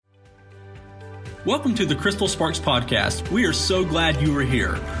Welcome to the Crystal Sparks Podcast. We are so glad you are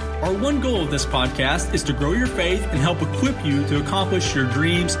here. Our one goal of this podcast is to grow your faith and help equip you to accomplish your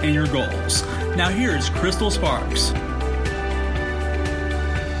dreams and your goals. Now here is Crystal Sparks. We're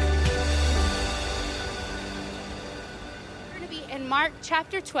going to be in Mark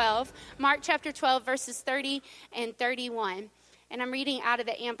chapter 12, verses 30 and 31. And I'm reading out of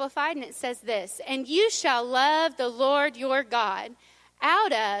the Amplified, and it says this: "And you shall love the Lord your God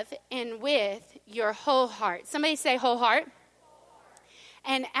out of and with your whole heart." Somebody say whole heart.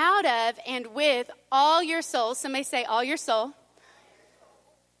 "And out of and with all your soul." Somebody say all your soul.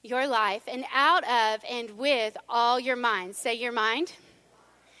 Your life. "And out of and with all your mind." Say your mind.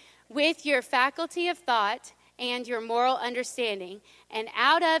 "With your faculty of thought and your moral understanding. And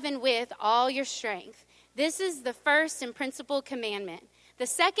out of and with all your strength. This is the first and principal commandment. The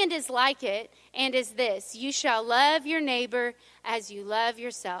second is like it, and is this: you shall love your neighbor as you love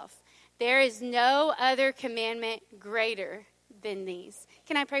yourself. There is no other commandment greater than these."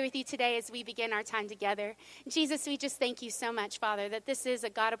 Can I pray with you today as we begin our time together? Jesus, we just thank you so much, Father, that this is a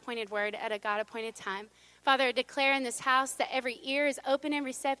God-appointed word at a God-appointed time. Father, I declare in this house that every ear is open and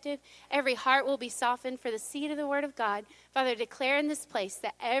receptive, every heart will be softened for the seed of the word of God. Father, declare in this place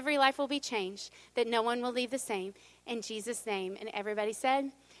that every life will be changed, that no one will leave the same. In Jesus' name. And everybody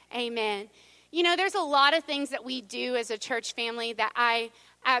said, amen. You know, there's a lot of things that we do as a church family that I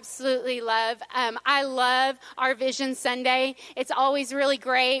absolutely love. I love our Vision Sunday. It's always really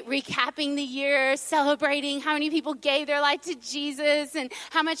great, recapping the year, celebrating how many people gave their life to Jesus and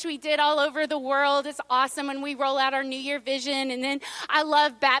how much we did all over the world. It's awesome when we roll out our New Year vision. And then I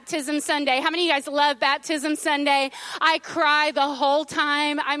love Baptism Sunday. How many of you guys love Baptism Sunday? I cry the whole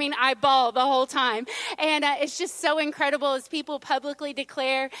time. I mean, I bawl the whole time. And it's just so incredible as people publicly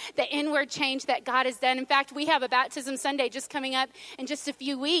declare the inward change that God has done. In fact, we have a Baptism Sunday just coming up in just a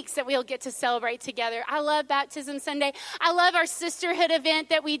few weeks that we'll get to celebrate together. I love Baptism Sunday. I love our sisterhood event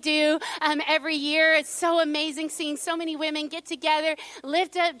that we do every year. It's so amazing seeing so many women get together,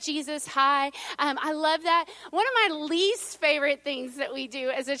 lift up Jesus high. I love that. One of my least favorite things that we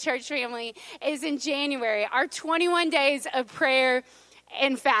do as a church family is in January, our 21 days of prayer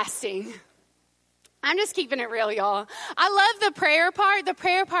and fasting. I'm just keeping it real, y'all. I love the prayer part. The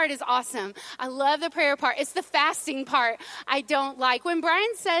prayer part is awesome. I love the prayer part. It's the fasting part I don't like. When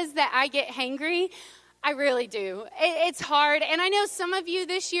Brian says that I get hangry, I really do. It's hard. And I know some of you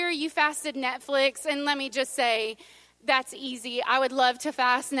this year, you fasted Netflix. And let me just say, that's easy. I would love to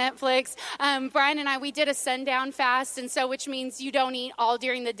fast Netflix. Brian and I, we did a sundown fast, and so which means you don't eat all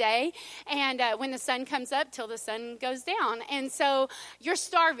during the day, and when the sun comes up till the sun goes down. And so you're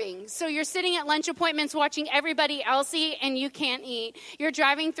starving. So you're sitting at lunch appointments watching everybody else eat, and you can't eat. You're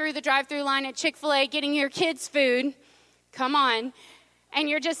driving through the drive-through line at Chick-fil-A getting your kids' food. Come on. And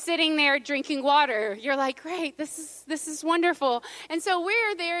you're just sitting there drinking water. You're like, great, this is wonderful. And so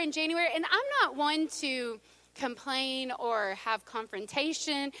we're there in January, and I'm not one to complain or have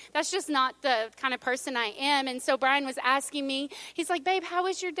confrontation. That's just not the kind of person I am. And so Brian was asking me, he's like, babe, how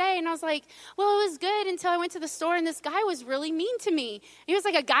was your day? And I was like, well, it was good until I went to the store and this guy was really mean to me. And he was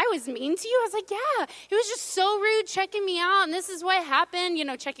like, a guy was mean to you? I was like, yeah. He was just so rude, checking me out. And this is what happened. You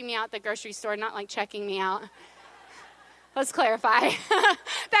know, checking me out at the grocery store, not like checking me out. Let's clarify.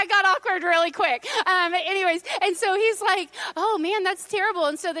 That got awkward really quick. Anyways, and so he's like, oh man, that's terrible.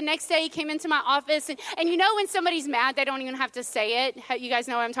 And so the next day he came into my office, and you know when somebody's mad, they don't even have to say it. You guys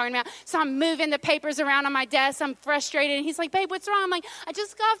know what I'm talking about. So I'm moving the papers around on my desk. I'm frustrated. And he's like, babe, what's wrong? I'm like, I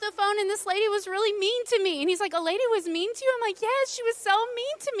just got off the phone and this lady was really mean to me. And he's like, a lady was mean to you? I'm like, yes, she was so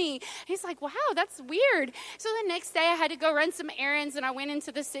mean to me. And he's like, wow, that's weird. So the next day I had to go run some errands, and I went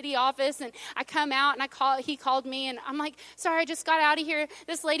into the city office, and I come out, and he called me, and I'm like, sorry, I just got out of here.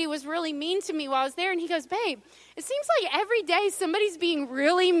 This lady was really mean to me while I was there. And he goes, babe, it seems like every day somebody's being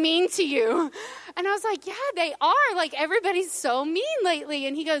really mean to you. And I was like, yeah, they are. Like, everybody's so mean lately.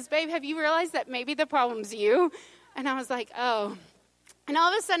 And he goes, babe, have you realized that maybe the problem's you? And I was like, oh. And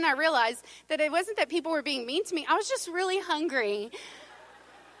all of a sudden I realized that it wasn't that people were being mean to me. I was just really hungry.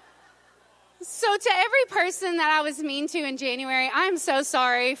 So to every person that I was mean to in January, I'm so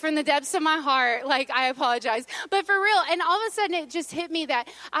sorry from the depths of my heart. Like, I apologize. But for real, and all of a sudden it just hit me that,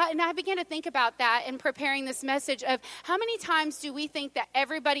 I began to think about that in preparing this message of how many times do we think that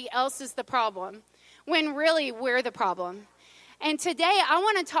everybody else is the problem when really we're the problem? And today I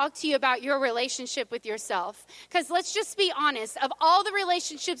want to talk to you about your relationship with yourself. Because let's just be honest, of all the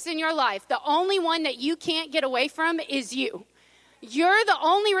relationships in your life, the only one that you can't get away from is you. you're the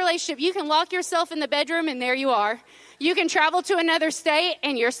only relationship. You can lock yourself in the bedroom and there you are. You can travel to another state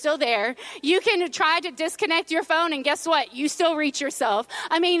and you're still there. You can try to disconnect your phone and guess what? You still reach yourself.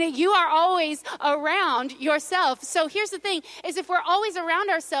 I mean, you are always around yourself. So here's the thing, is if we're always around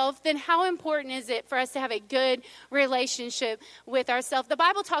ourselves, then how important is it for us to have a good relationship with ourselves? The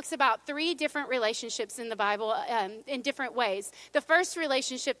Bible talks about 3 different relationships in the Bible in different ways. The first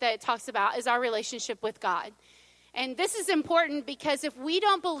relationship that it talks about is our relationship with God. And this is important because if we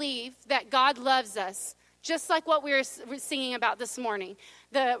don't believe that God loves us, just like what we were singing about this morning,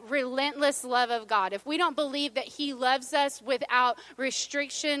 the relentless love of God. If we don't believe that he loves us without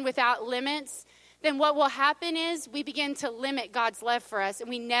restriction, without limits, then what will happen is we begin to limit God's love for us and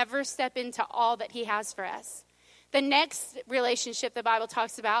we never step into all that he has for us. The next relationship the Bible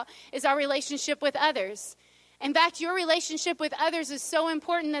talks about is our relationship with others. In fact, your relationship with others is so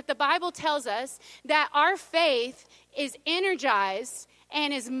important that the Bible tells us that our faith is energized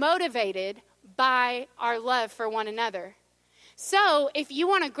and is motivated by our love for one another. So if you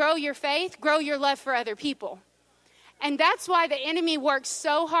want to grow your faith, grow your love for other people. And that's why the enemy works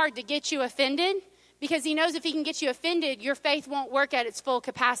so hard to get you offended, because he knows if he can get you offended, your faith won't work at its full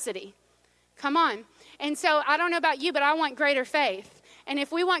capacity. Come on. And so I don't know about you, but I want greater faith. And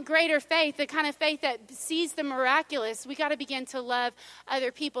if we want greater faith, the kind of faith that sees the miraculous, we got to begin to love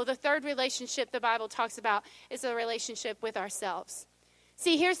other people. The third relationship the Bible talks about is a relationship with ourselves.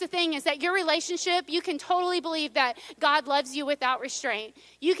 See, here's the thing, is that your relationship, you can totally believe that God loves you without restraint.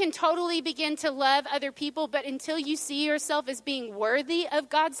 You can totally begin to love other people, but until you see yourself as being worthy of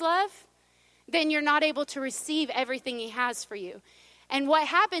God's love, then you're not able to receive everything he has for you. And what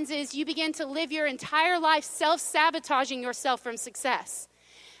happens is you begin to live your entire life self-sabotaging yourself from success.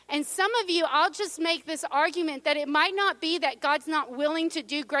 And some of you, I'll just make this argument that it might not be that God's not willing to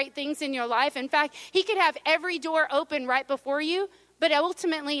do great things in your life. In fact, he could have every door open right before you, but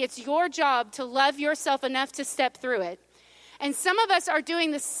ultimately it's your job to love yourself enough to step through it. And some of us are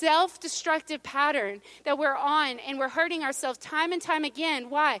doing the self-destructive pattern that we're on, and we're hurting ourselves time and time again.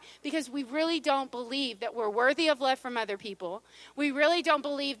 Why? Because we really don't believe that we're worthy of love from other people. We really don't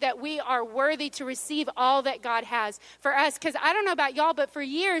believe that we are worthy to receive all that God has for us. Because I don't know about y'all, but for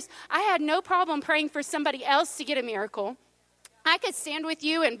years, I had no problem praying for somebody else to get a miracle. I could stand with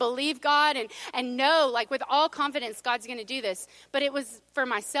you and believe God and know, like with all confidence, God's going to do this. But it was for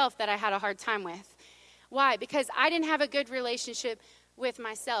myself that I had a hard time with. Why? Because I didn't have a good relationship with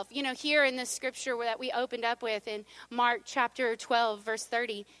myself. You know, here in this scripture that we opened up with in Mark chapter 12, verse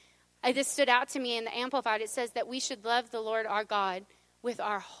 30, this stood out to me in the Amplified. It says that we should love the Lord our God with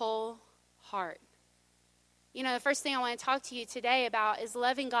our whole heart. You know, the first thing I want to talk to you today about is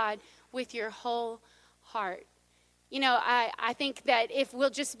loving God with your whole heart. You know, I think that if we'll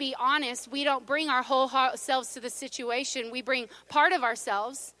just be honest, we don't bring our whole selves to the situation. We bring part of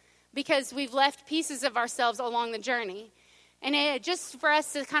ourselves because we've left pieces of ourselves along the journey. And just for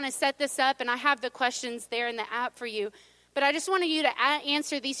us to kind of set this up, and I have the questions there in the app for you, but I just wanted you to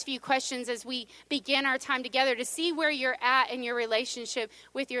answer these few questions as we begin our time together to see where you're at in your relationship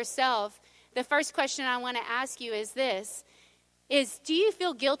with yourself. The first question I want to ask you is this, is do you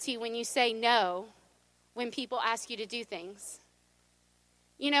feel guilty when you say no when people ask you to do things?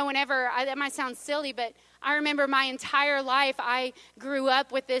 You know, that might sound silly, but I remember my entire life I grew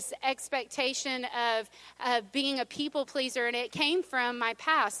up with this expectation of being a people pleaser, and it came from my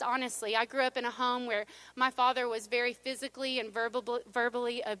past, honestly. I grew up in a home where my father was very physically and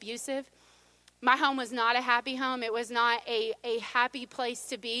verbally abusive. My home was not a happy home. It was not a happy place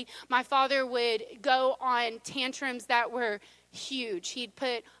to be. My father would go on tantrums that were huge. He'd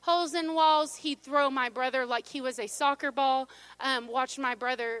put holes in walls. He'd throw my brother like he was a soccer ball. Watch my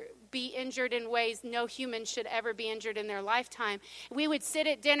brother be injured in ways no human should ever be injured in their lifetime. We would sit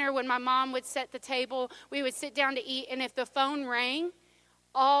at dinner when my mom would set the table. We would sit down to eat, and if the phone rang,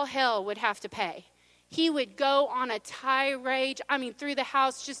 all hell would have to pay. He would go on a tirade, through the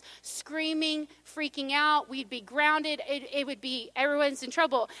house, just screaming, freaking out. We'd be grounded. It would be everyone's in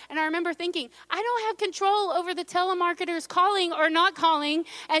trouble. And I remember thinking, I don't have control over the telemarketers calling or not calling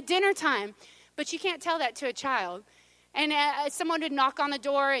at dinner time. But you can't tell that to a child. And someone would knock on the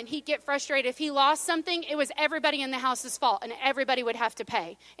door, and he'd get frustrated. If he lost something, it was everybody in the house's fault, and everybody would have to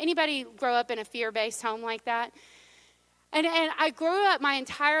pay. Anybody grow up in a fear-based home like that? And I grew up my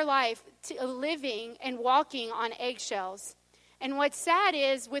entire life living and walking on eggshells. And what's sad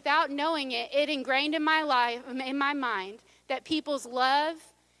is, without knowing it, it ingrained in my life, in my mind, that people's love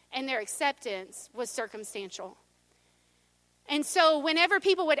and their acceptance was circumstantial. And so whenever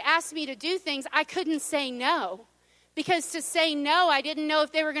people would ask me to do things, I couldn't say no, Because to say no, I didn't know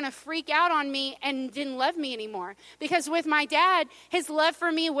if they were going to freak out on me and didn't love me anymore. Because with my dad, his love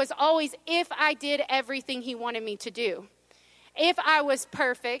for me was always if I did everything he wanted me to do. If I was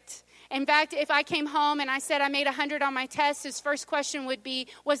perfect. In fact, if I came home and I said I made 100 on my test, his first question would be,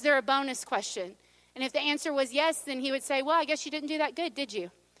 was there a bonus question? And if the answer was yes, then he would say, well, I guess you didn't do that good, did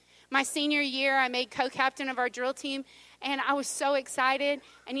you? My senior year, I made co-captain of our drill team, and I was so excited.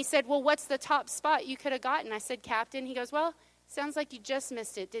 And he said, well, what's the top spot you could have gotten? I said, captain. He goes, well, sounds like you just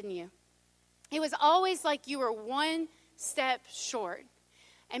missed it, didn't you? It was always like you were one step short.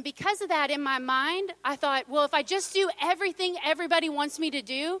 And because of that, in my mind, I thought, well, if I just do everything everybody wants me to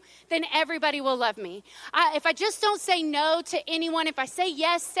do, then everybody will love me. If I just don't say no to anyone, if I say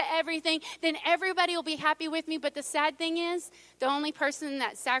yes to everything, then everybody will be happy with me. But the sad thing is, the only person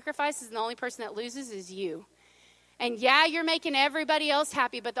that sacrifices and the only person that loses is you. And yeah, you're making everybody else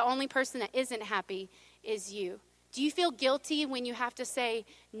happy, but the only person that isn't happy is you. Do you feel guilty when you have to say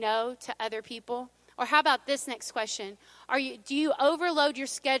no to other people? Or how about this next question? Do you overload your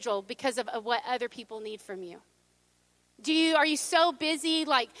schedule because of what other people need from you? Are you so busy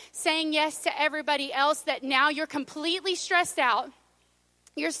like saying yes to everybody else that now you're completely stressed out?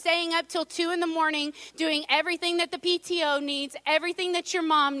 You're staying up till 2 a.m. doing everything that the PTO needs, everything that your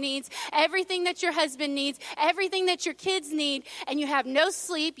mom needs, everything that your husband needs, everything that your kids need, and you have no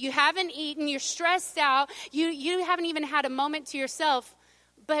sleep, you haven't eaten, you're stressed out, you haven't even had a moment to yourself.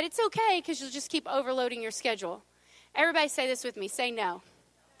 But it's okay because you'll just keep overloading your schedule. Everybody say this with me. Say no.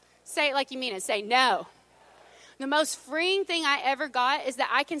 Say it like you mean it. Say no. The most freeing thing I ever got is that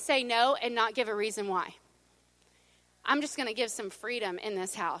I can say no and not give a reason why. I'm just going to give some freedom in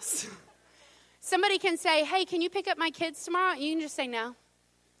this house. Somebody can say, hey, can you pick up my kids tomorrow? And you can just say no.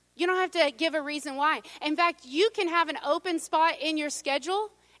 You don't have to give a reason why. In fact, you can have an open spot in your schedule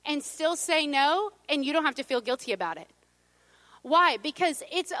and still say no, and you don't have to feel guilty about it. Why? Because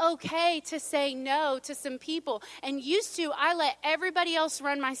it's okay to say no to some people. And used to, I let everybody else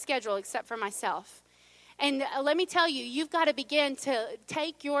run my schedule except for myself. And let me tell you, you've got to begin to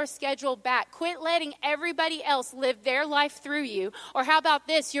take your schedule back. Quit letting everybody else live their life through you. Or how about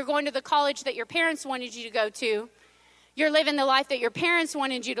this? You're going to the college that your parents wanted you to go to. You're living the life that your parents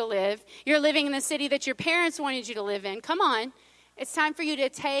wanted you to live. You're living in the city that your parents wanted you to live in. Come on. It's time for you to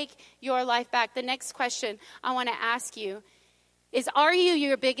take your life back. The next question I want to ask you is, are you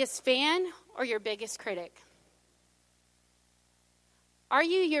your biggest fan or your biggest critic? Are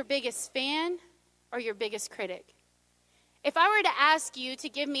you your biggest fan or your biggest critic? If I were to ask you to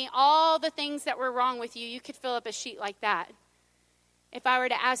give me all the things that were wrong with you, you could fill up a sheet like that. If I were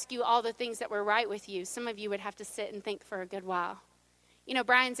to ask you all the things that were right with you, some of you would have to sit and think for a good while. You know,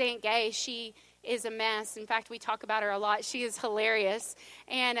 Brian's Aunt Gay, she is a mess. In fact, we talk about her a lot. She is hilarious.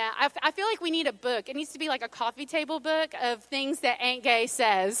 And I feel like we need a book. It needs to be like a coffee table book of things that Aunt Gay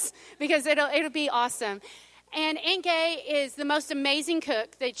says, because it'll be awesome. And Aunt Gay is the most amazing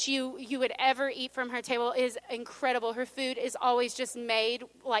cook that you would ever eat from her table. Is incredible. Her food is always just made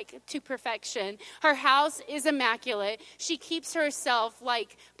like to perfection. Her house is immaculate. She keeps herself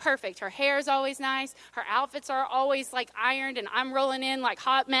like perfect. Her hair is always nice. Her outfits are always like ironed, and I'm rolling in like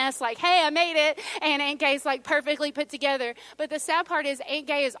hot mess, like, hey, I made it. And Aunt Gay's like perfectly put together. But the sad part is Aunt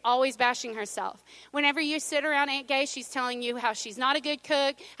Gay is always bashing herself. Whenever you sit around Aunt Gay, she's telling you how she's not a good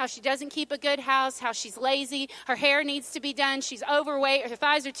cook, how she doesn't keep a good house, how she's lazy. Her hair needs to be done. She's overweight. Her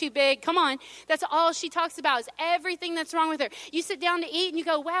thighs are too big. Come on. That's all she talks about is everything that's wrong with her. You sit down to eat and you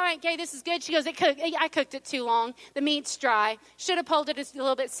go, wow, Aunt Gay, this is good. She goes, I cooked it too long. The meat's dry. Should have pulled it a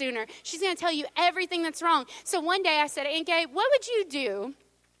little bit sooner. She's going to tell you everything that's wrong. So one day I said, Aunt Gay, what would you do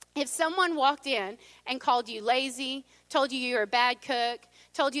if someone walked in and called you lazy, told you you were a bad cook,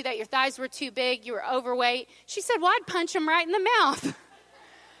 told you that your thighs were too big, you were overweight? She said, well, I'd punch them right in the mouth.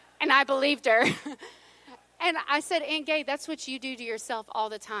 And I believed her. And I said, Aunt Gay, that's what you do to yourself all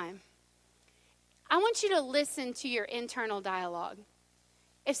the time. I want you to listen to your internal dialogue.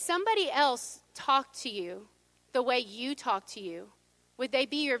 If somebody else talked to you the way you talk to you, would they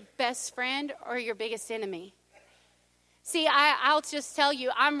be your best friend or your biggest enemy? See, I'll just tell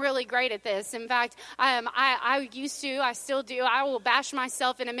you, I'm really great at this. In fact, I used to, I still do. I will bash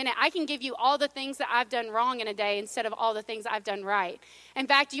myself in a minute. I can give you all the things that I've done wrong in a day instead of all the things I've done right. In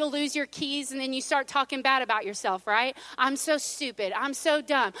fact, you'll lose your keys and then you start talking bad about yourself, right? I'm so stupid. I'm so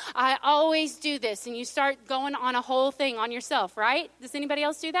dumb. I always do this. And you start going on a whole thing on yourself, right? Does anybody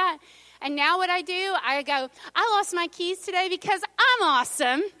else do that? And now what I do, I go, I lost my keys today because I'm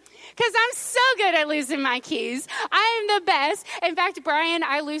awesome. because I'm so good at losing my keys. I am the best. In fact, Brian,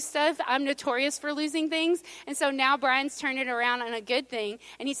 I lose stuff. I'm notorious for losing things. And so now Brian's turned it around on a good thing.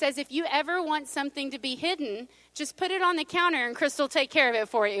 And he says, if you ever want something to be hidden, just put it on the counter and Crystal will take care of it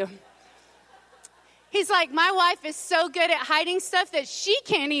for you. He's like, my wife is so good at hiding stuff that she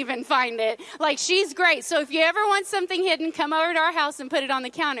can't even find it. Like, she's great. So if you ever want something hidden, come over to our house and put it on the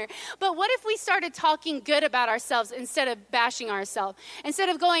counter. But what if we started talking good about ourselves instead of bashing ourselves? Instead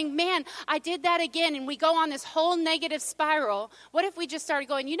of going, man, I did that again, and we go on this whole negative spiral. What if we just started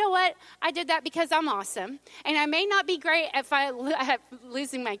going, you know what? I did that because I'm awesome. And I may not be great at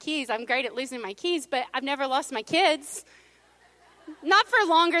losing my keys. I'm great at losing my keys, but I've never lost my kids. Not for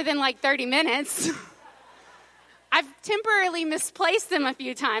longer than like 30 minutes. I've temporarily misplaced them a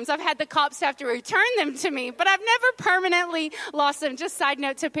few times. I've had the cops have to return them to me, but I've never permanently lost them. Just side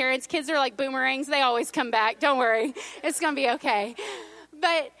note to parents, kids are like boomerangs. They always come back. Don't worry. It's going to be okay.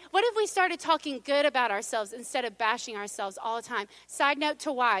 But what if we started talking good about ourselves instead of bashing ourselves all the time? Side note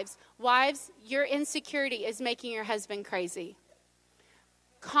to wives. Wives, your insecurity is making your husband crazy.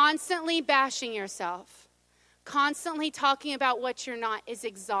 Constantly bashing yourself, constantly talking about what you're not is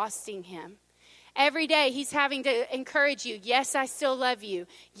exhausting him. Every day he's having to encourage you. Yes, I still love you.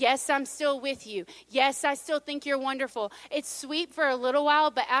 Yes, I'm still with you. Yes, I still think you're wonderful. It's sweet for a little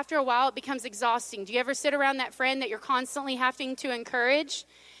while, but after a while it becomes exhausting. Do you ever sit around that friend that you're constantly having to encourage?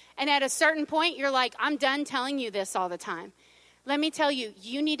 And at a certain point, you're like, I'm done telling you this all the time. Let me tell you,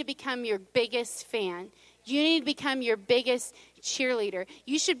 you need to become your biggest fan. You need to become your biggest cheerleader.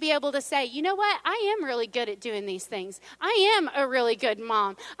 You should be able to say, you know what? I am really good at doing these things. I am a really good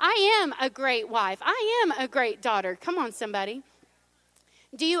mom. I am a great wife. I am a great daughter. Come on, somebody.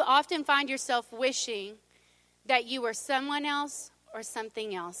 Do you often find yourself wishing that you were someone else or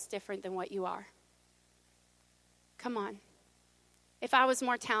something else different than what you are? Come on. If I was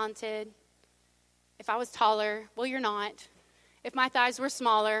more talented, if I was taller, well, you're not. If my thighs were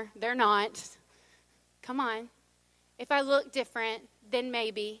smaller, they're not. Come on. If I look different, then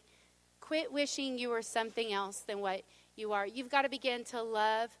maybe. Quit wishing you were something else than what you are. You've got to begin to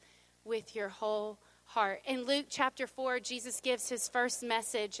love with your whole heart. In Luke chapter 4, Jesus gives his first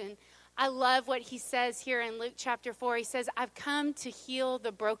message, and I love what he says here in Luke chapter 4. He says, I've come to heal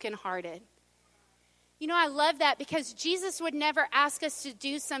the brokenhearted. You know, I love that because Jesus would never ask us to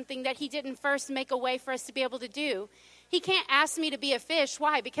do something that he didn't first make a way for us to be able to do. He can't ask me to be a fish.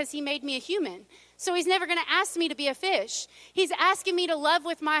 Why? Because he made me a human. So he's never going to ask me to be a fish. He's asking me to love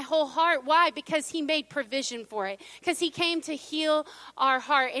with my whole heart. Why? Because he made provision for it. Because he came to heal our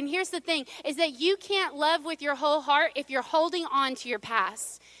heart. And here's the thing, is that you can't love with your whole heart if you're holding on to your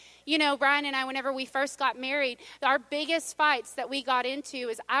past. You know, Brian and I, whenever we first got married, our biggest fights that we got into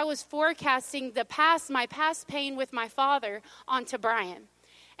is I was forecasting my past pain with my father onto Brian.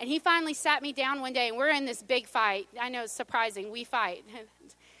 And he finally sat me down one day, and we're in this big fight. I know it's surprising. We fight.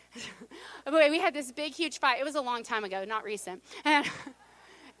 But we had this big, huge fight. It was a long time ago, not recent.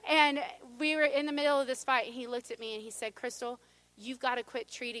 And we were in the middle of this fight, and he looked at me, and he said, Crystal, you've got to quit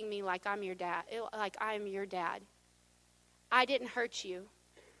treating me like I'm your dad, like I'm your dad. I didn't hurt you.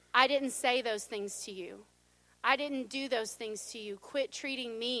 I didn't say those things to you. I didn't do those things to you. Quit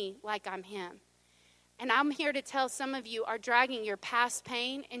treating me like I'm him. And I'm here to tell some of you are dragging your past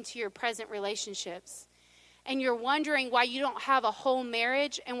pain into your present relationships. And you're wondering why you don't have a whole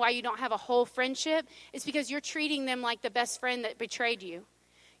marriage and why you don't have a whole friendship. It's because you're treating them like the best friend that betrayed you.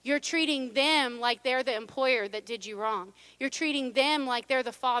 You're treating them like they're the employer that did you wrong. You're treating them like they're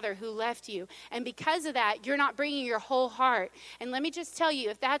the father who left you. And because of that, you're not bringing your whole heart. And let me just tell you,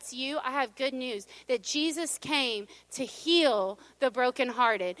 if that's you, I have good news. That Jesus came to heal the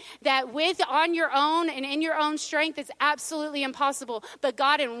brokenhearted. That on your own and in your own strength, it's absolutely impossible. But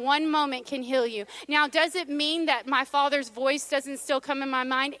God in one moment can heal you. Now, does it mean that my Father's voice doesn't still come in my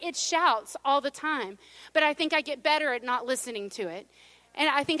mind? It shouts all the time. But I think I get better at not listening to it. And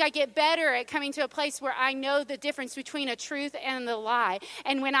I think I get better at coming to a place where I know the difference between a truth and the lie.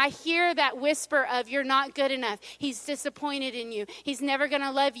 And when I hear that whisper of you're not good enough, he's disappointed in you, he's never going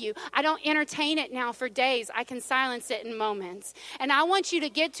to love you, I don't entertain it now for days. I can silence it in moments. And I want you to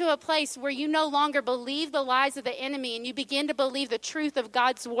get to a place where you no longer believe the lies of the enemy and you begin to believe the truth of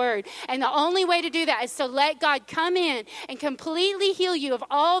God's word. And the only way to do that is to let God come in and completely heal you of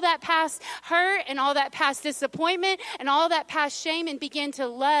all that past hurt and all that past disappointment and all that past shame, and begin to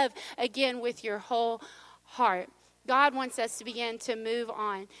love again with your whole heart. God wants us to begin to move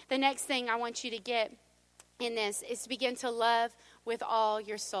on. The next thing I want you to get in this is to begin to love with all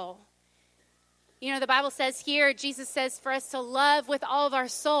your soul. You know, the Bible says here, Jesus says for us to love with all of our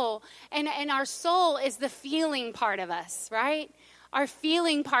soul. And our soul is the feeling part of us, right? our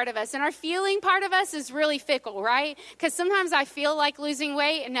feeling part of us. And our feeling part of us is really fickle, right? Because sometimes I feel like losing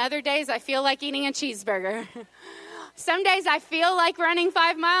weight, and other days I feel like eating a cheeseburger. Some days I feel like running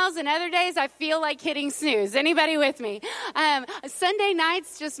 5 miles, and other days I feel like hitting snooze. Anybody with me? Sunday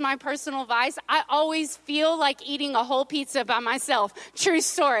nights, just my personal vice. I always feel like eating a whole pizza by myself. True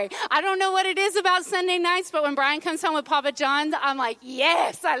story. I don't know what it is about Sunday nights, but when Brian comes home with Papa John's, I'm like,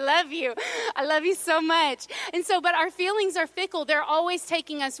 yes, I love you. I love you so much. And so, but our feelings are fickle. They're always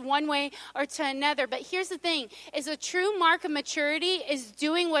taking us one way or to another. But here's the thing, is a true mark of maturity is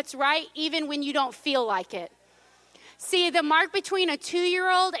doing what's right even when you don't feel like it. See, the mark between a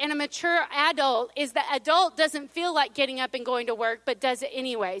 2-year-old and a mature adult is the adult doesn't feel like getting up and going to work, but does it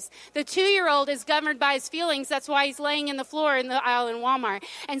anyways. The 2-year-old is governed by his feelings. That's why he's laying in the floor in the aisle in Walmart.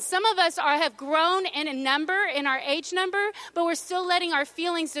 And some of us have grown in a number, in our age number, but we're still letting our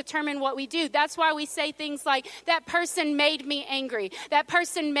feelings determine what we do. That's why we say things like, that person made me angry. That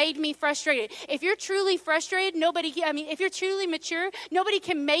person made me frustrated. If you're truly frustrated, if you're truly mature, nobody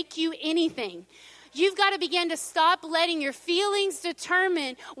can make you anything. You've got to begin to stop letting your feelings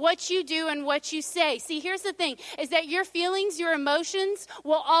determine what you do and what you say. See, here's the thing, is that your feelings, your emotions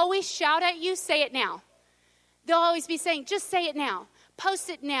will always shout at you, say it now. They'll always be saying, just say it now. Post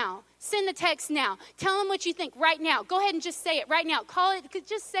it now. Send the text now. Tell them what you think right now. Go ahead and just say it right now. Call it,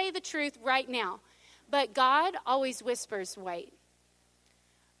 just say the truth right now. But God always whispers, wait.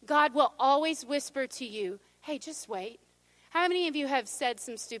 God will always whisper to you, hey, just wait. How many of you have said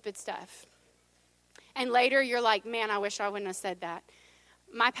some stupid stuff? And later you're like, man, I wish I wouldn't have said that.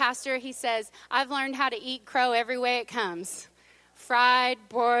 My pastor, he says, I've learned how to eat crow every way it comes. Fried,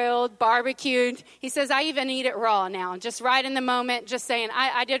 broiled, barbecued. He says, I even eat it raw now. Just right in the moment, just saying,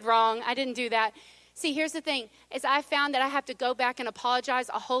 I did wrong. I didn't do that. See, here's the thing, is I found that I have to go back and apologize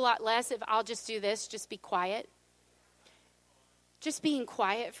a whole lot less if I'll just do this, just be quiet. Just being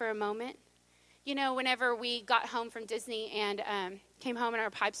quiet for a moment. You know, whenever we got home from Disney and came home and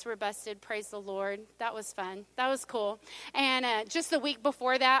our pipes were busted, praise the Lord. That was fun. That was cool. And just the week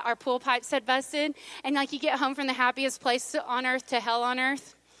before that, our pool pipes had busted. And like you get home from the happiest place on earth to hell on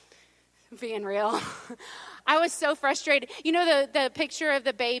earth. Being real. I was so frustrated. You know the picture of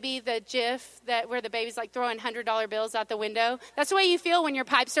the baby, the GIF, where the baby's like throwing $100 bills out the window? That's the way you feel when your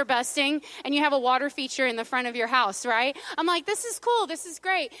pipes are busting and you have a water feature in the front of your house, right? I'm like, this is cool. This is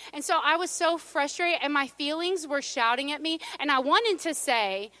great. And so I was so frustrated and my feelings were shouting at me. And I wanted to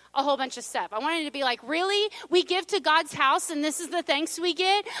say a whole bunch of stuff. I wanted to be like, really? We give to God's house and this is the thanks we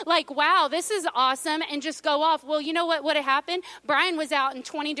get? Like, wow, this is awesome. And just go off. Well, you know what would have happened? Brian was out in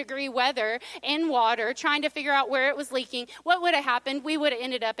 20-degree weather in water trying to figure out where it was leaking. What would have happened? We would have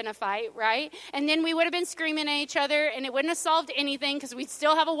ended up in a fight, right? And then we would have been screaming at each other and it wouldn't have solved anything because we'd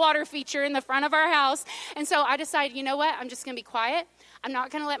still have a water feature in the front of our house. And so I decided, you know what? I'm just going to be quiet. I'm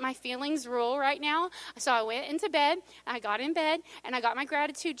not going to let my feelings rule right now. So I went into bed, I got in bed, and I got my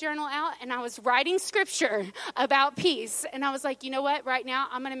gratitude journal out, and I was writing scripture about peace. And I was like, you know what? Right now,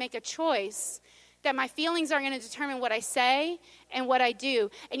 I'm going to make a choice that my feelings are going to determine what I say and what I do.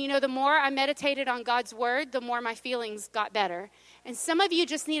 And you know, the more I meditated on God's word, the more my feelings got better. And some of you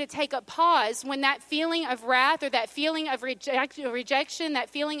just need to take a pause when that feeling of wrath or that feeling of rejection, that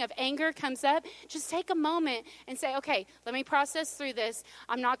feeling of anger comes up. Just take a moment and say, okay, let me process through this.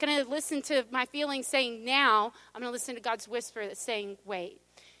 I'm not going to listen to my feelings saying now. I'm going to listen to God's whisper that's saying, wait.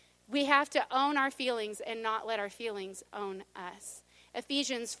 We have to own our feelings and not let our feelings own us.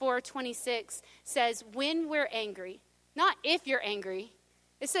 Ephesians 4:26 says, when we're angry, not if you're angry.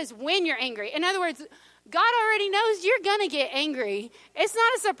 It says when you're angry. In other words, God already knows you're going to get angry. It's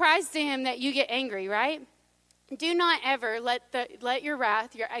not a surprise to him that you get angry, right? Do not ever let your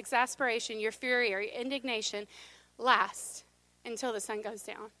wrath, your exasperation, your fury, or your indignation last until the sun goes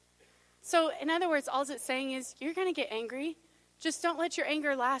down. So, in other words, all it's saying is you're going to get angry. Just don't let your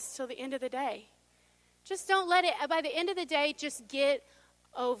anger last till the end of the day. Just don't let it, by the end of the day, just get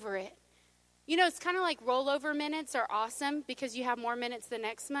over it. You know, it's kind of like rollover minutes are awesome because you have more minutes the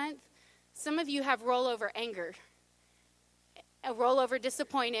next month. Some of you have rollover anger, a rollover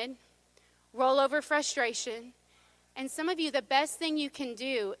disappointed, rollover frustration. And some of you, the best thing you can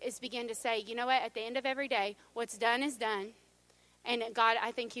do is begin to say, you know what, at the end of every day, what's done is done. And God,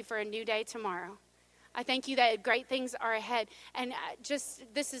 I thank you for a new day tomorrow. I thank you that great things are ahead. And this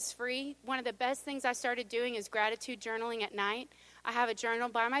is free. One of the best things I started doing is gratitude journaling at night. I have a journal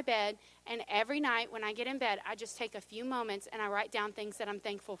by my bed, and every night when I get in bed, I just take a few moments and I write down things that I'm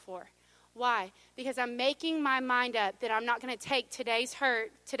thankful for. Why? Because I'm making my mind up that I'm not going to take today's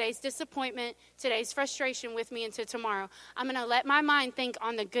hurt, today's disappointment, today's frustration with me into tomorrow. I'm going to let my mind think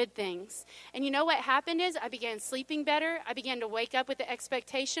on the good things. And you know what happened is I began sleeping better. I began to wake up with the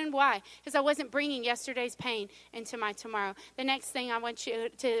expectation. Why? Because I wasn't bringing yesterday's pain into my tomorrow. The next thing I want you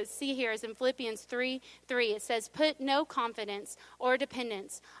to see here is in Philippians 3:3. It says, put no confidence or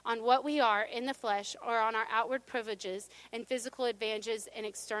dependence on what we are in the flesh or on our outward privileges and physical advantages and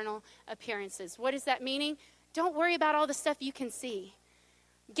external appearances. What is that meaning? Don't worry about all the stuff you can see.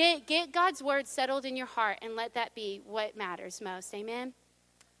 Get God's word settled in your heart and let that be what matters most. Amen?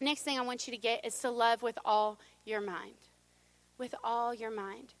 Next thing I want you to get is to love with all your mind. With all your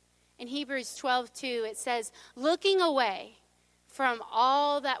mind. In Hebrews 12:2, it says, looking away from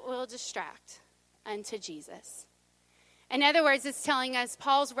all that will distract unto Jesus. In other words, it's telling us,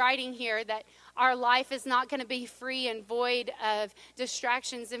 Paul's writing here, that our life is not going to be free and void of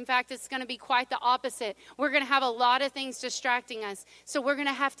distractions. In fact, it's going to be quite the opposite. We're going to have a lot of things distracting us. So we're going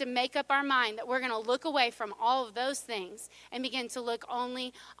to have to make up our mind that we're going to look away from all of those things and begin to look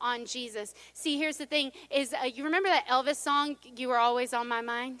only on Jesus. See, here's the thing, is you remember that Elvis song, You Were Always on My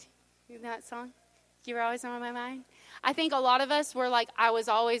Mind? You know that song? You Were Always on My Mind? I think a lot of us were like, I was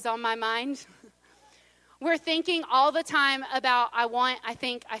always on my mind. We're thinking all the time about I want, I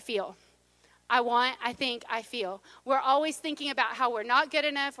think, I feel. I want, I think, I feel. We're always thinking about how we're not good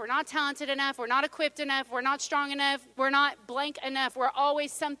enough, we're not talented enough, we're not equipped enough, we're not strong enough, we're not blank enough. We're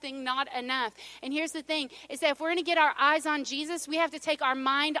always something not enough. And here's the thing, is that if we're going to get our eyes on Jesus, we have to take our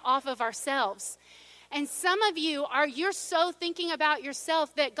mind off of ourselves. And some of you you're so thinking about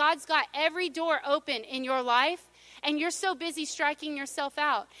yourself that God's got every door open in your life. And you're so busy striking yourself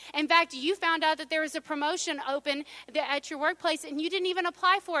out. In fact, you found out that there was a promotion open at your workplace and you didn't even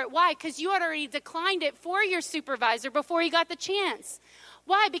apply for it. Why? Because you had already declined it for your supervisor before you got the chance.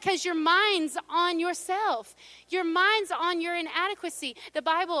 Why? Because your mind's on yourself. Your mind's on your inadequacy. The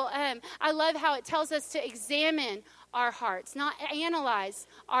Bible, I love how it tells us to examine our hearts, not analyze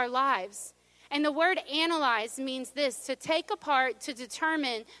our lives. And the word analyze means this, to take apart, to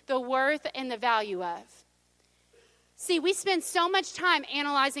determine the worth and the value of. See, we spend so much time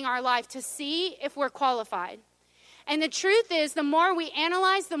analyzing our life to see if we're qualified. And the truth is, the more we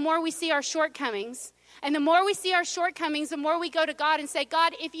analyze, the more we see our shortcomings. And the more we see our shortcomings, the more we go to God and say,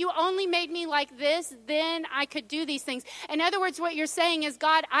 God, if you only made me like this, then I could do these things. In other words, what you're saying is,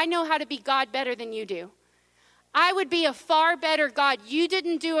 God, I know how to be God better than you do. I would be a far better God. You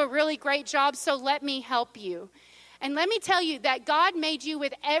didn't do a really great job, so let me help you. And let me tell you that God made you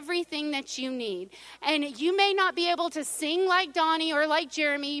with everything that you need. And you may not be able to sing like Donnie or like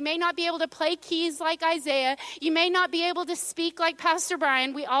Jeremy. You may not be able to play keys like Isaiah. You may not be able to speak like Pastor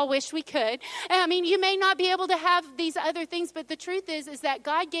Brian. We all wish we could. I mean, you may not be able to have these other things, but the truth is that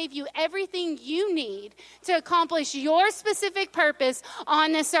God gave you everything you need to accomplish your specific purpose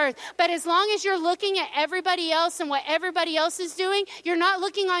on this earth. But as long as you're looking at everybody else and what everybody else is doing, you're not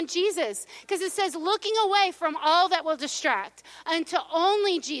looking on Jesus. Because it says looking away from all that will distract unto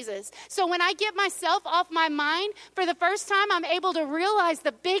only Jesus. So when I get myself off my mind, for the first time, I'm able to realize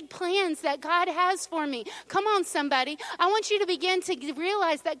the big plans that God has for me. Come on, somebody. I want you to begin to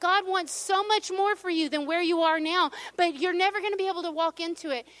realize that God wants so much more for you than where you are now, but you're never going to be able to walk into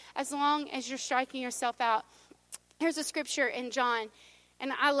it as long as you're striking yourself out. Here's a scripture in John,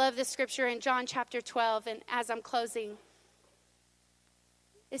 and I love this scripture in John chapter 12, and as I'm closing,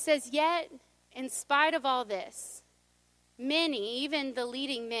 it says, yet in spite of all this, many, even the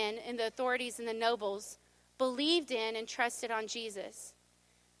leading men and the authorities and the nobles, believed in and trusted on Jesus.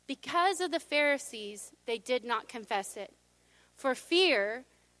 Because of the Pharisees, they did not confess it, for fear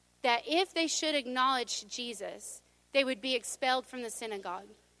that if they should acknowledge Jesus, they would be expelled from the synagogue.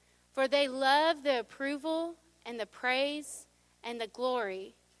 For they love the approval and the praise and the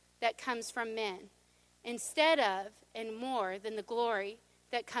glory that comes from men, instead of and more than the glory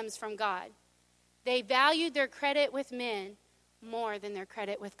that comes from God. They valued their credit with men more than their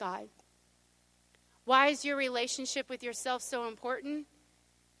credit with God. Why is your relationship with yourself so important?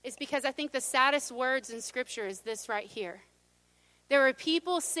 It's because I think the saddest words in Scripture is this right here. There were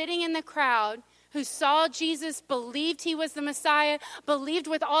people sitting in the crowd who saw Jesus, believed he was the Messiah, believed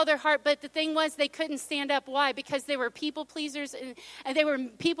with all their heart, but the thing was they couldn't stand up. Why? Because they were people pleasers, and they were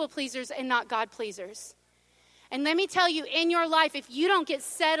people pleasers and not God pleasers. And let me tell you, in your life, if you don't get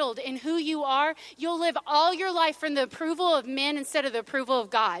settled in who you are, you'll live all your life from the approval of men instead of the approval of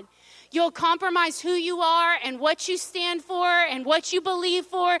God. You'll compromise who you are and what you stand for and what you believe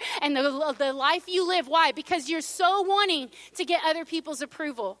for and the life you live. Why? Because you're so wanting to get other people's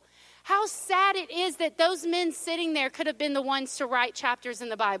approval. How sad it is that those men sitting there could have been the ones to write chapters in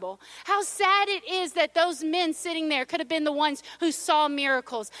the Bible. How sad it is that those men sitting there could have been the ones who saw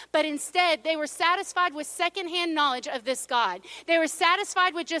miracles. But instead, they were satisfied with secondhand knowledge of this God. They were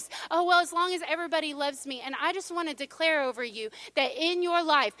satisfied with just, oh, well, as long as everybody loves me. And I just want to declare over you that in your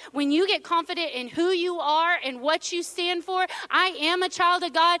life, when you get confident in who you are and what you stand for, I am a child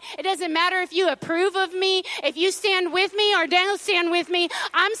of God. It doesn't matter if you approve of me, if you stand with me or don't stand with me,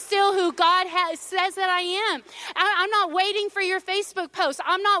 I'm still who God says that I am. I'm not waiting for your Facebook post.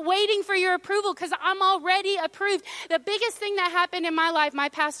 I'm not waiting for your approval because I'm already approved. The biggest thing that happened in my life, my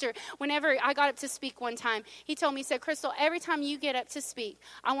pastor, whenever I got up to speak one time, he told me, he said, Crystal, every time you get up to speak,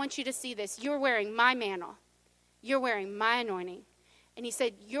 I want you to see this. You're wearing my mantle. You're wearing my anointing. And he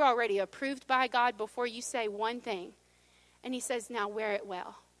said, you're already approved by God before you say one thing. And he says, now wear it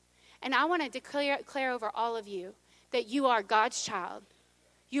well. And I want to declare over all of you that you are God's child.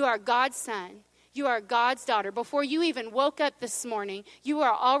 You are God's son. You are God's daughter. Before you even woke up this morning, you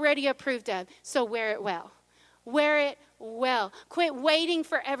are already approved of. So wear it well. Wear it well. Quit waiting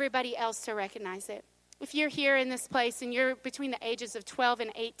for everybody else to recognize it. If you're here in this place and you're between the ages of 12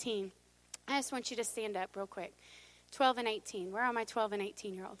 and 18, I just want you to stand up real quick. 12 and 18. Where are my 12 and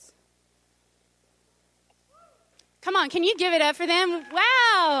 18-year-olds? Come on, can you give it up for them?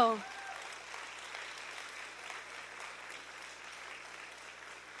 Wow.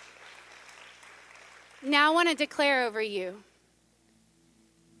 Now I want to declare over you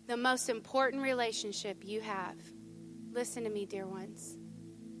the most important relationship you have. Listen to me, dear ones.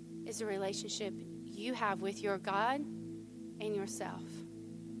 Is a relationship you have with your God and yourself.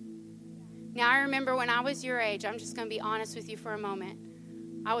 Now I remember when I was your age, I'm just going to be honest with you for a moment.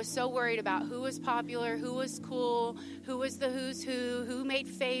 I was so worried about who was popular, who was cool, who was the who's who made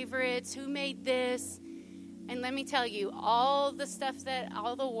favorites, who made this. And let me tell you, all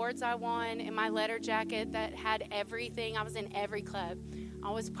the awards I won in my letter jacket that had everything, I was in every club.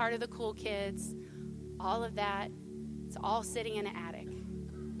 I was part of the cool kids. All of that, it's all sitting in an attic.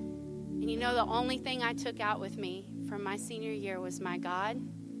 And you know, the only thing I took out with me from my senior year was my God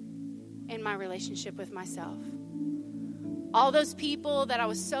and my relationship with myself. All those people that I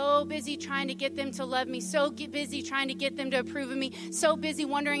was so busy trying to get them to love me, so busy trying to get them to approve of me, so busy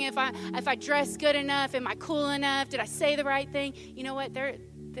wondering if I dressed good enough, am I cool enough, did I say the right thing? You know what?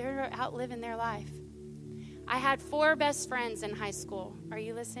 They're out living their life. I had 4 best friends in high school. Are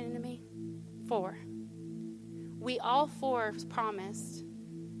you listening to me? 4. We all 4 promised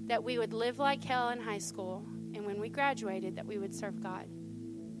that we would live like hell in high school, and when we graduated, that we would serve God.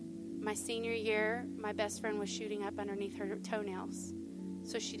 My senior year, my best friend was shooting up underneath her toenails,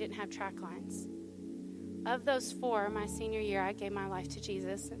 so she didn't have track lines. Of those 4, my senior year, I gave my life to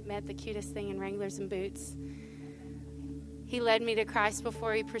Jesus, met the cutest thing in Wranglers and boots. He led me to Christ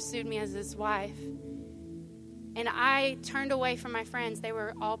before he pursued me as his wife. And I turned away from my friends. They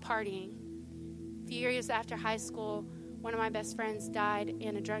were all partying. A few years after high school, one of my best friends died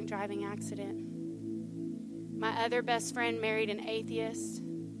in a drunk driving accident. My other best friend married an atheist.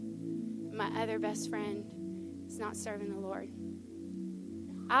 My other best friend is not serving the Lord.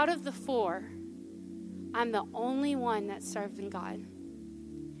 Out of the 4, I'm the only one that's serving God.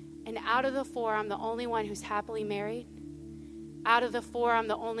 And out of the 4, I'm the only one who's happily married. Out of the 4, I'm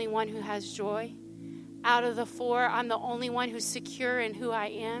the only one who has joy. Out of the 4, I'm the only one who's secure in who I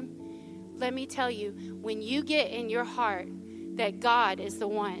am. Let me tell you, when you get in your heart that God is the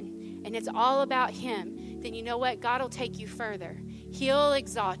one and it's all about him, then you know what? God will take you further. He'll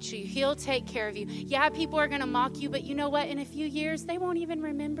exalt you. He'll take care of you. Yeah, people are going to mock you, but you know what? In a few years, they won't even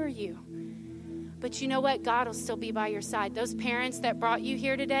remember you. But you know what? God will still be by your side. Those parents that brought you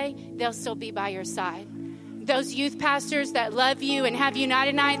here today, they'll still be by your side. Those youth pastors that love you and have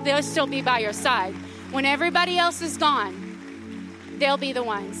United Night, they'll still be by your side. When everybody else is gone, they'll be the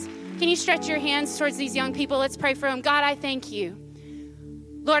ones. Can you stretch your hands towards these young people? Let's pray for them. God, I thank you.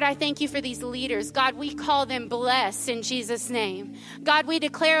 Lord, I thank you for these leaders. God, we call them blessed in Jesus' name. God, we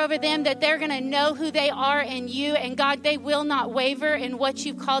declare over them that they're going to know who they are in you. And God, they will not waver in what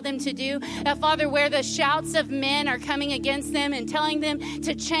you've called them to do. That, Father, where the shouts of men are coming against them and telling them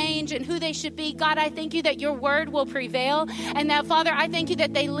to change and who they should be, God, I thank you that your word will prevail. And that, Father, I thank you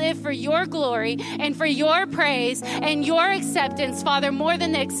that they live for your glory and for your praise and your acceptance, Father, more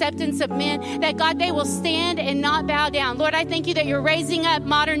than the acceptance of men. That, God, they will stand and not bow down. Lord, I thank you that you're raising up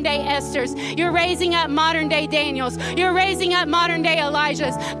modern day Esthers. You're raising up modern day Daniels. You're raising up modern day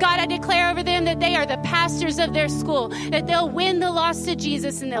Elijahs. God, I declare over them that they are the pastors of their school, that they'll win the lost to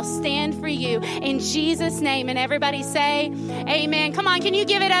Jesus and they'll stand for you in Jesus' name. And everybody say, amen. Come on, can you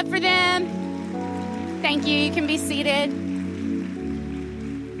give it up for them? Thank you. You can be seated.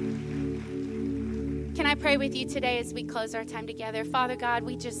 I pray with you today as we close our time together? Father God,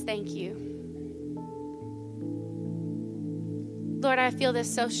 we just thank you. Lord, I feel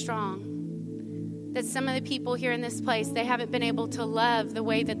this so strong that some of the people here in this place, they haven't been able to love the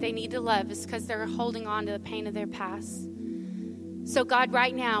way that they need to love is because they're holding on to the pain of their past. So God,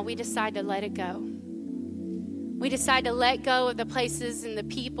 right now, we decide to let it go. We decide to let go of the places and the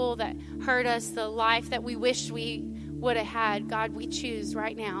people that hurt us, the life that we wish we would have had. God, we choose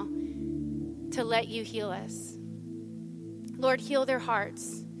right now to let you heal us. Lord, heal their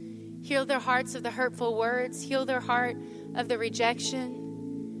hearts. Heal their hearts of the hurtful words. Heal their heart of the rejection.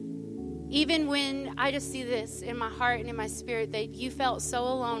 Even when I just see this in my heart and in my spirit that you felt so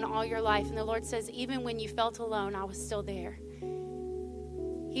alone all your life. And the Lord says, even when you felt alone, I was still there.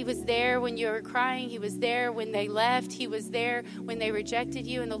 He was there when you were crying. He was there when they left. He was there when they rejected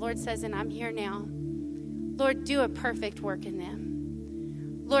you. And the Lord says, and I'm here now. Lord, do a perfect work in them.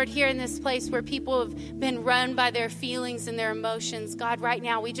 Lord, here in this place where people have been run by their feelings and their emotions, God, right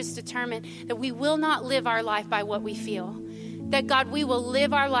now we just determine that we will not live our life by what we feel. That, God, we will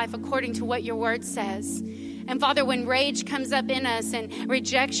live our life according to what your word says. And Father, when rage comes up in us and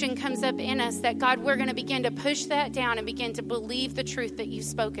rejection comes up in us, that God, we're going to begin to push that down and begin to believe the truth that you've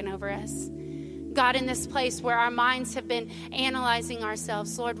spoken over us. God, in this place where our minds have been analyzing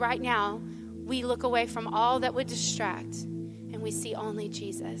ourselves, Lord, right now, we look away from all that would distract and we see only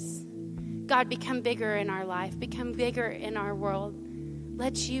Jesus. God, become bigger in our life, become bigger in our world.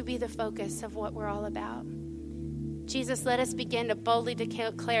 Let you be the focus of what we're all about. Jesus, let us begin to boldly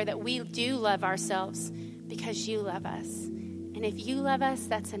declare that we do love ourselves because you love us. And if you love us,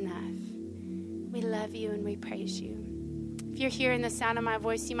 that's enough. We love you and we praise you. If you're hearing the sound of my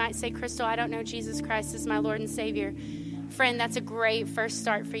voice, you might say, Crystal, I don't know Jesus Christ as my Lord and Savior. Friend, that's a great first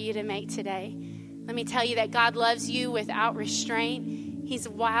start for you to make today. Let me tell you that God loves you without restraint. He's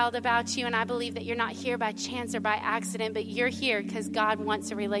wild about you, and I believe that you're not here by chance or by accident, but you're here because God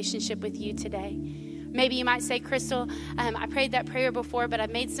wants a relationship with you today. Maybe you might say, Crystal, I prayed that prayer before, but I've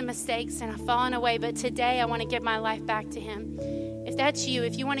made some mistakes and I've fallen away. But today I want to give my life back to him. If that's you,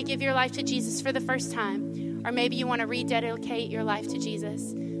 if you want to give your life to Jesus for the first time, or maybe you want to rededicate your life to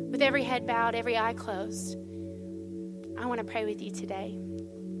Jesus, with every head bowed, every eye closed, I want to pray with you today.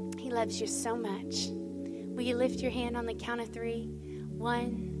 He loves you so much. Will you lift your hand on the count of 3?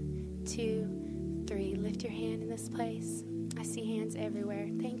 1, 2, 3. Lift your hand in this place. I see hands everywhere.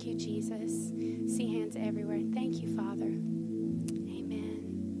 Thank you, Jesus. See hands everywhere. Thank you, Father.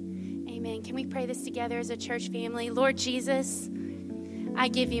 Amen. Amen. Can we pray this together as a church family? Lord Jesus, I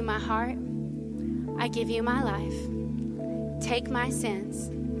give you my heart. I give you my life. Take my sins,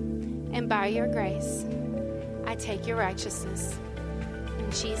 and by your grace, I take your righteousness.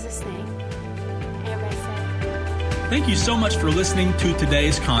 In Jesus' name, everybody say. Thank you so much for listening to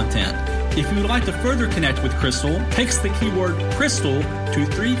today's content. If you would like to further connect with Crystal, text the keyword Crystal to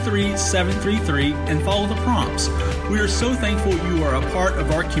 33733 and follow the prompts. We are so thankful you are a part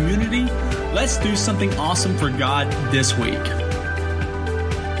of our community. Let's do something awesome for God this week.